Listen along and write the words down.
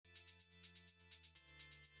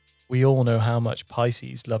We all know how much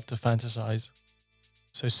Pisces love to fantasize.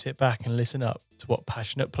 So sit back and listen up to what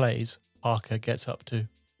passionate plays Parker gets up to.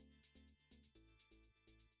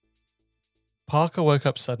 Parker woke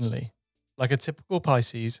up suddenly. Like a typical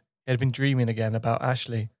Pisces, he had been dreaming again about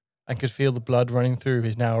Ashley and could feel the blood running through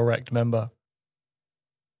his now erect member.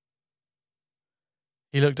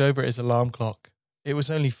 He looked over at his alarm clock. It was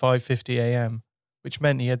only 5:50 a.m, which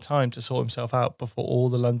meant he had time to sort himself out before all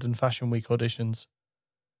the London Fashion Week auditions.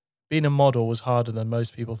 Being a model was harder than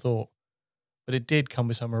most people thought, but it did come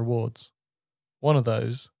with some rewards. One of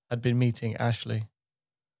those had been meeting Ashley.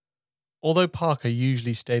 Although Parker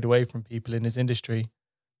usually stayed away from people in his industry,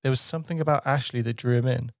 there was something about Ashley that drew him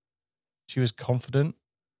in. She was confident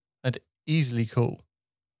and easily cool.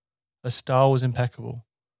 Her style was impeccable,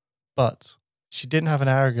 but she didn't have an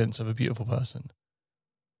arrogance of a beautiful person.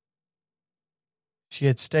 She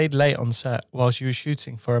had stayed late on set while she was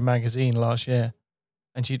shooting for a magazine last year,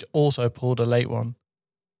 and she'd also pulled a late one.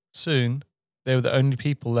 Soon, they were the only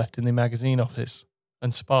people left in the magazine office,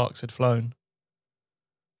 and sparks had flown.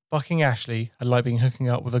 Fucking Ashley had like been hooking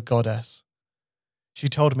up with a goddess. She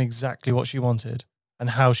told him exactly what she wanted and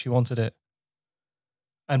how she wanted it.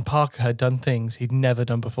 And Parker had done things he'd never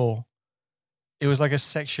done before. It was like a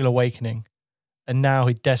sexual awakening, and now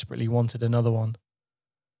he desperately wanted another one.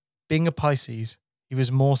 Being a Pisces, he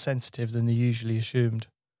was more sensitive than they usually assumed,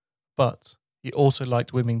 but he also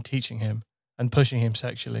liked women teaching him and pushing him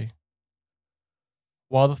sexually.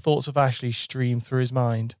 While the thoughts of Ashley streamed through his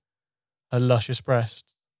mind, her luscious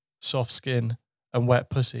breasts, soft skin, and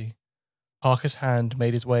wet pussy, Parker's hand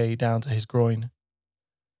made his way down to his groin.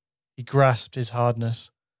 He grasped his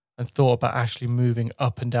hardness and thought about Ashley moving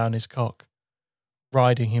up and down his cock,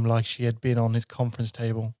 riding him like she had been on his conference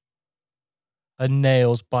table. Her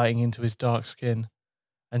nails biting into his dark skin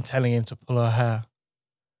and telling him to pull her hair.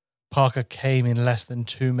 Parker came in less than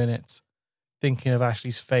 2 minutes, thinking of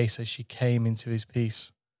Ashley's face as she came into his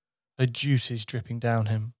piece, her juices dripping down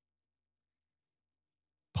him.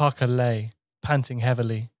 Parker lay, panting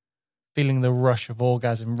heavily, feeling the rush of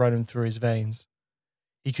orgasm running through his veins.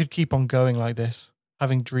 He could keep on going like this,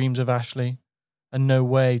 having dreams of Ashley, and no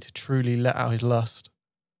way to truly let out his lust.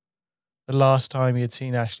 The last time he had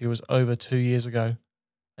seen Ashley was over 2 years ago,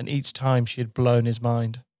 and each time she had blown his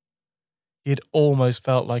mind. He had almost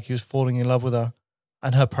felt like he was falling in love with her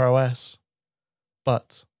and her prowess.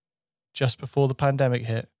 But just before the pandemic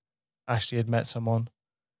hit, Ashley had met someone.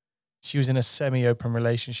 She was in a semi-open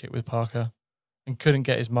relationship with Parker and couldn't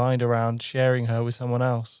get his mind around sharing her with someone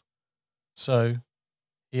else. So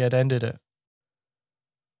he had ended it.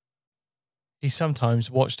 He sometimes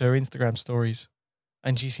watched her Instagram stories,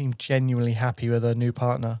 and she seemed genuinely happy with her new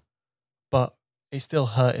partner, but it still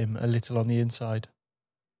hurt him a little on the inside.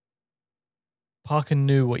 Parker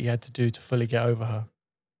knew what he had to do to fully get over her.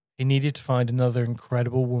 He needed to find another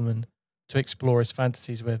incredible woman to explore his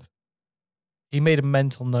fantasies with. He made a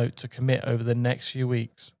mental note to commit over the next few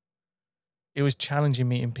weeks. It was challenging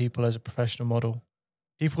meeting people as a professional model.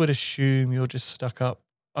 People would assume you're just stuck up,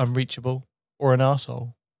 unreachable, or an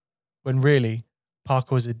arsehole, when really,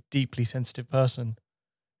 Parker was a deeply sensitive person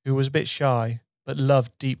who was a bit shy but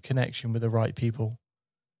loved deep connection with the right people.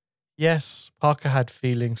 Yes, Parker had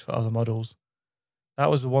feelings for other models. That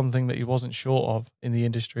was the one thing that he wasn't short of in the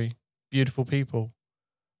industry, beautiful people.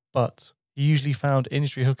 But he usually found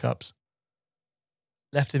industry hookups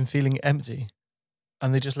left him feeling empty,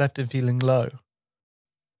 and they just left him feeling low.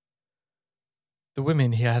 The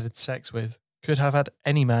women he had sex with could have had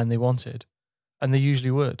any man they wanted, and they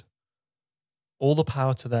usually would. All the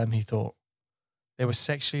power to them, he thought. They were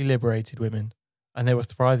sexually liberated women, and they were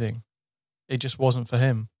thriving. It just wasn't for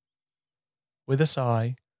him. With a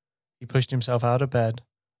sigh, he pushed himself out of bed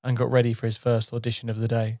and got ready for his first audition of the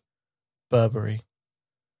day, Burberry.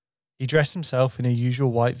 He dressed himself in a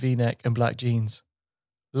usual white V-neck and black jeans.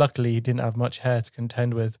 Luckily, he didn't have much hair to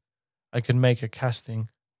contend with and could make a casting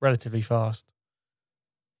relatively fast.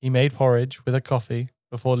 He made porridge with a coffee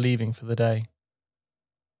before leaving for the day.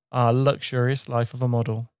 Ah, luxurious life of a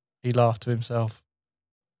model, he laughed to himself.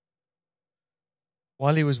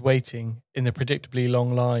 While he was waiting in the predictably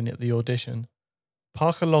long line at the audition,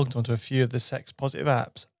 Parker logged onto a few of the sex-positive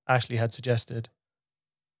apps Ashley had suggested.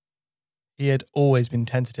 He had always been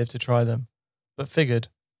tentative to try them, but figured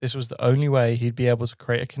this was the only way he'd be able to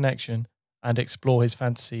create a connection and explore his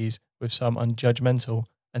fantasies with some unjudgmental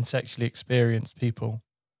and sexually experienced people.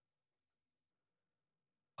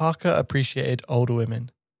 Parker appreciated older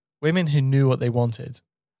women who knew what they wanted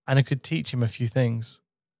and who could teach him a few things.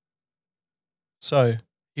 So,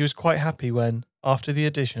 he was quite happy when, after the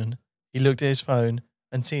audition, he looked at his phone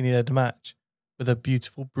and seen he had a match with a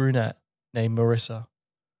beautiful brunette named Marissa.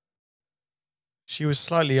 She was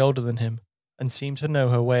slightly older than him and seemed to know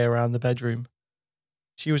her way around the bedroom.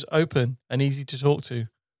 She was open and easy to talk to,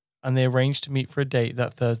 and they arranged to meet for a date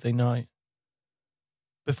that Thursday night.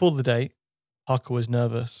 Before the date, Parker was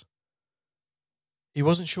nervous. He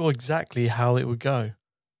wasn't sure exactly how it would go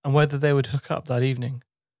and whether they would hook up that evening.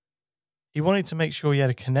 He wanted to make sure he had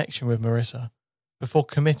a connection with Marissa before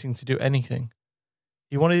committing to do anything.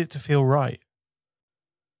 He wanted it to feel right.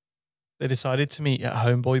 They decided to meet at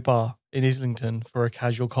Homeboy Bar in Islington for a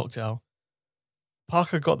casual cocktail.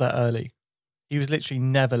 Parker got there early. He was literally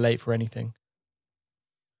never late for anything.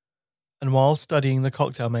 And while studying the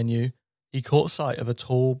cocktail menu, he caught sight of a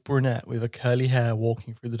tall brunette with a curly hair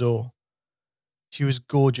walking through the door. She was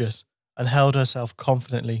gorgeous and held herself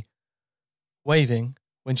confidently, waving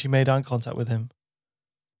when she made eye contact with him.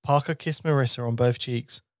 Parker kissed Marissa on both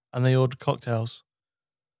cheeks and they ordered cocktails.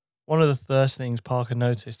 One of the first things Parker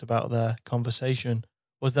noticed about their conversation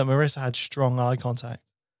was that Marissa had strong eye contact.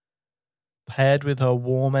 Paired with her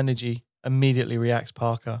warm energy, immediately reacts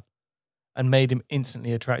Parker and made him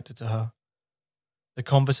instantly attracted to her. The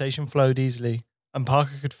conversation flowed easily and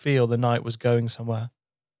Parker could feel the night was going somewhere.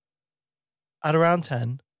 At around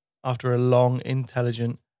 10, after a long,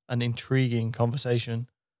 intelligent and intriguing conversation,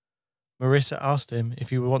 Marissa asked him if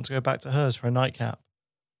he would want to go back to hers for a nightcap.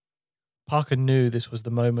 Parker knew this was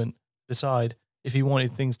the moment to decide if he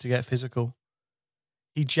wanted things to get physical.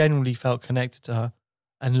 He genuinely felt connected to her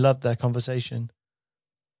and loved their conversation.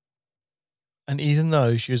 And even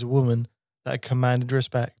though she was a woman that had commanded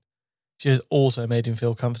respect, she has also made him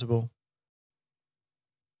feel comfortable.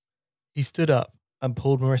 He stood up and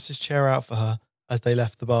pulled Marissa's chair out for her as they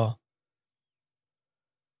left the bar.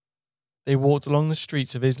 They walked along the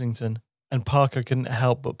streets of Islington, and Parker couldn't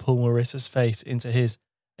help but pull Marissa's face into his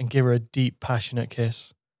and give her a deep, passionate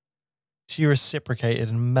kiss. She reciprocated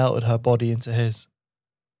and melted her body into his.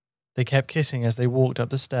 They kept kissing as they walked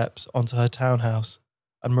up the steps onto her townhouse,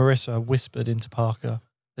 and Marissa whispered into Parker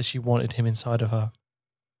that she wanted him inside of her.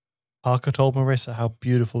 Parker told Marissa how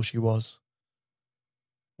beautiful she was.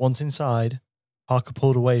 Once inside, Parker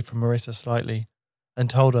pulled away from Marissa slightly and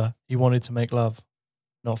told her he wanted to make love,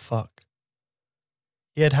 not fuck.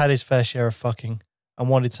 He had had his fair share of fucking and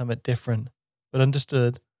wanted something different, but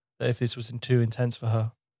understood that if this was too intense for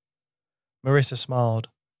her. Marissa smiled,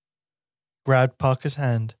 grabbed Parker's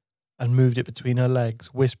hand and moved it between her legs,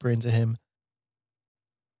 whispering to him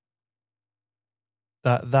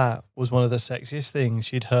that was one of the sexiest things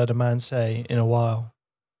she'd heard a man say in a while.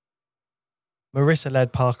 Marissa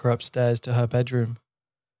led Parker upstairs to her bedroom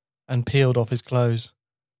and peeled off his clothes,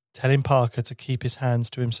 telling Parker to keep his hands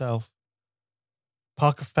to himself.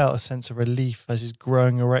 Parker felt a sense of relief as his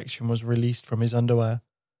growing erection was released from his underwear.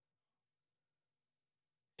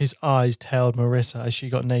 His eyes tailed Marissa as she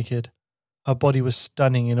got naked. Her body was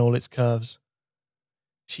stunning in all its curves.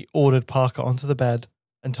 She ordered Parker onto the bed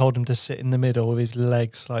and told him to sit in the middle with his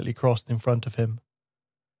legs slightly crossed in front of him.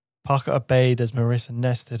 Parker obeyed as Marissa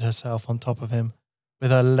nested herself on top of him,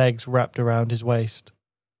 with her legs wrapped around his waist.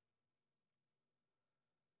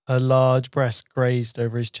 Her large breast grazed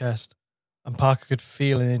over his chest, and Parker could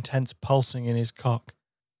feel an intense pulsing in his cock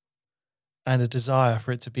and a desire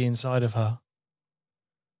for it to be inside of her.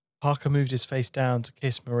 Parker moved his face down to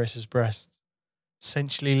kiss Marissa's breasts,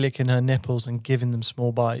 sensually licking her nipples and giving them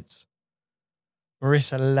small bites.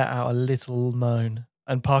 Marissa let out a little moan,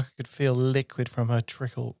 and Parker could feel liquid from her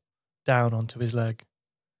trickle down onto his leg.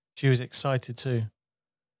 She was excited too.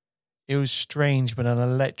 It was strange but an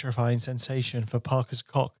electrifying sensation for Parker's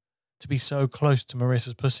cock to be so close to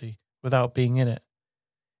Marissa's pussy without being in it.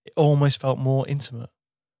 It almost felt more intimate.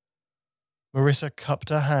 Marissa cupped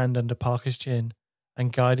her hand under Parker's chin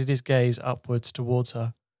and guided his gaze upwards towards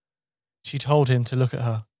her. She told him to look at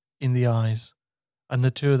her, in the eyes, and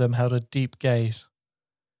the two of them held a deep gaze.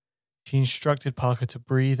 She instructed Parker to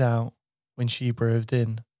breathe out when she breathed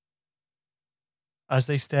in. As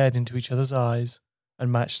they stared into each other's eyes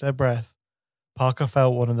and matched their breath, Parker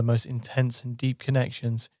felt one of the most intense and deep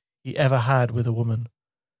connections he ever had with a woman.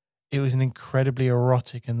 It was an incredibly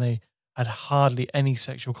erotic and they had hardly any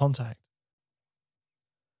sexual contact.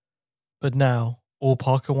 But now, all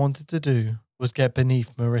Parker wanted to do was get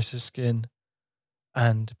beneath Marissa's skin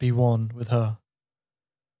and be one with her.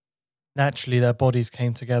 Naturally, their bodies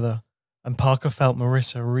came together, and Parker felt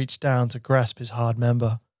Marissa reach down to grasp his hard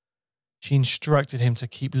member. She instructed him to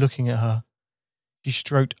keep looking at her. She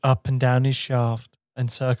stroked up and down his shaft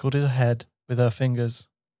and circled his head with her fingers.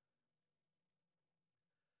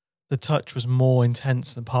 The touch was more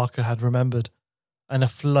intense than Parker had remembered, and a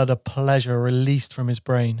flood of pleasure released from his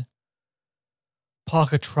brain.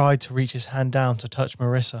 Parker tried to reach his hand down to touch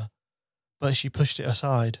Marissa, but she pushed it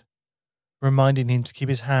aside. reminding him to keep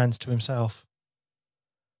his hands to himself.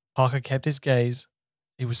 Parker kept his gaze.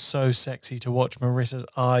 It was so sexy to watch Marissa's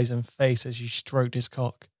eyes and face as she stroked his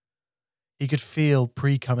cock. He could feel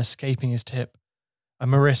pre-cum escaping his tip,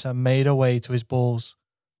 and Marissa made her way to his balls,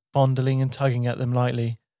 fondling and tugging at them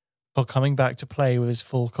lightly, before coming back to play with his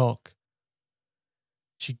full cock.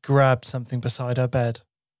 She grabbed something beside her bed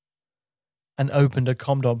and opened a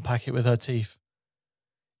condom packet with her teeth.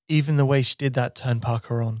 Even the way she did that turned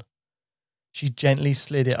Parker on. She gently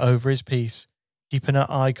slid it over his piece, keeping her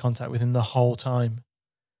eye contact with him the whole time.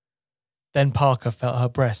 Then Parker felt her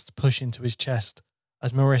breasts push into his chest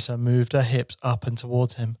as Marissa moved her hips up and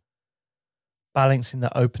towards him, balancing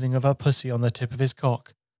the opening of her pussy on the tip of his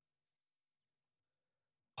cock.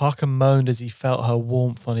 Parker moaned as he felt her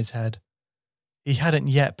warmth on his head. He hadn't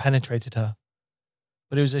yet penetrated her,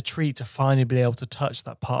 but it was a treat to finally be able to touch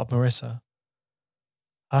that part of Marissa.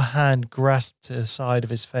 Her hand grasped to the side of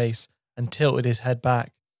his face and tilted his head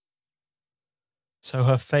back, so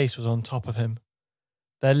her face was on top of him,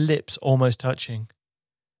 their lips almost touching.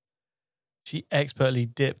 She expertly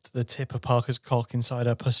dipped the tip of Parker's cock inside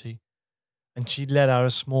her pussy, and she let out a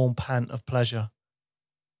small pant of pleasure.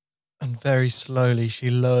 And very slowly she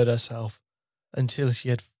lowered herself until she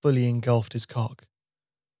had fully engulfed his cock.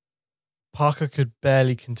 Parker could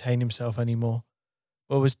barely contain himself anymore,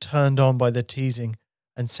 but was turned on by the teasing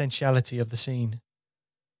and sensuality of the scene.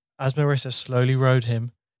 As Marissa slowly rode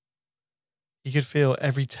him, he could feel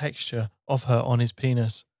every texture of her on his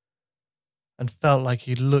penis, and felt like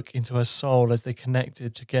he'd look into her soul as they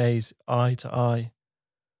connected to gaze eye to eye.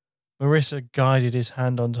 Marissa guided his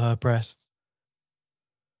hand onto her breasts,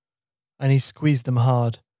 and he squeezed them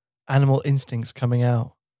hard, animal instincts coming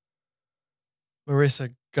out.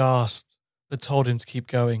 Marissa gasped, but told him to keep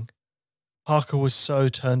going. Parker was so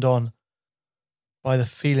turned on by the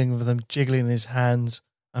feeling of them jiggling in his hands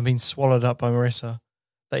and being swallowed up by Marissa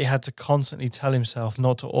that he had to constantly tell himself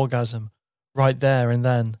not to orgasm right there and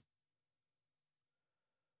then.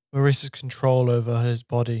 Marissa's control over his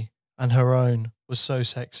body and her own was so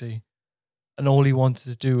sexy, and all he wanted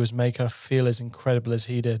to do was make her feel as incredible as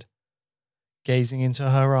he did, gazing into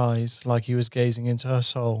her eyes like he was gazing into her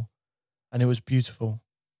soul, and it was beautiful.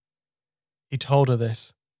 He told her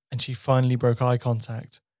this, and she finally broke eye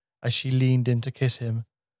contact as she leaned in to kiss him,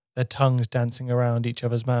 their tongues dancing around each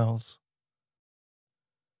other's mouths.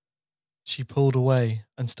 She pulled away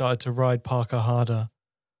and started to ride Parker harder,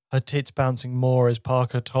 her tits bouncing more as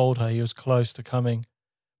Parker told her he was close to coming,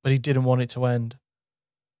 but he didn't want it to end.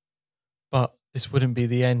 But this wouldn't be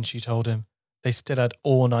the end, she told him. They still had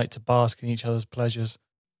all night to bask in each other's pleasures.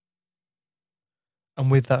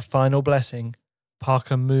 And with that final blessing,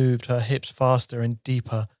 Parker moved her hips faster and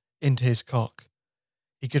deeper into his cock.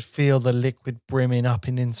 He could feel the liquid brimming up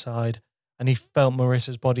and inside, and he felt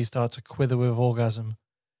Marissa's body start to quiver with orgasm.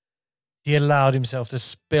 He allowed himself to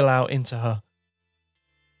spill out into her.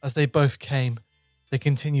 As they both came, they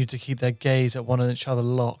continued to keep their gaze at one another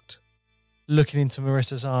locked. Looking into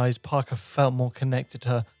Marissa's eyes, Parker felt more connected to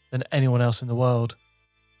her than anyone else in the world.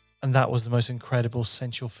 And that was the most incredible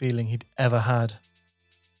sensual feeling he'd ever had.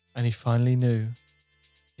 And he finally knew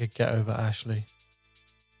he could get over Ashley.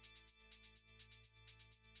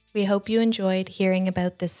 We hope you enjoyed hearing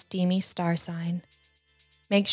about this steamy star sign.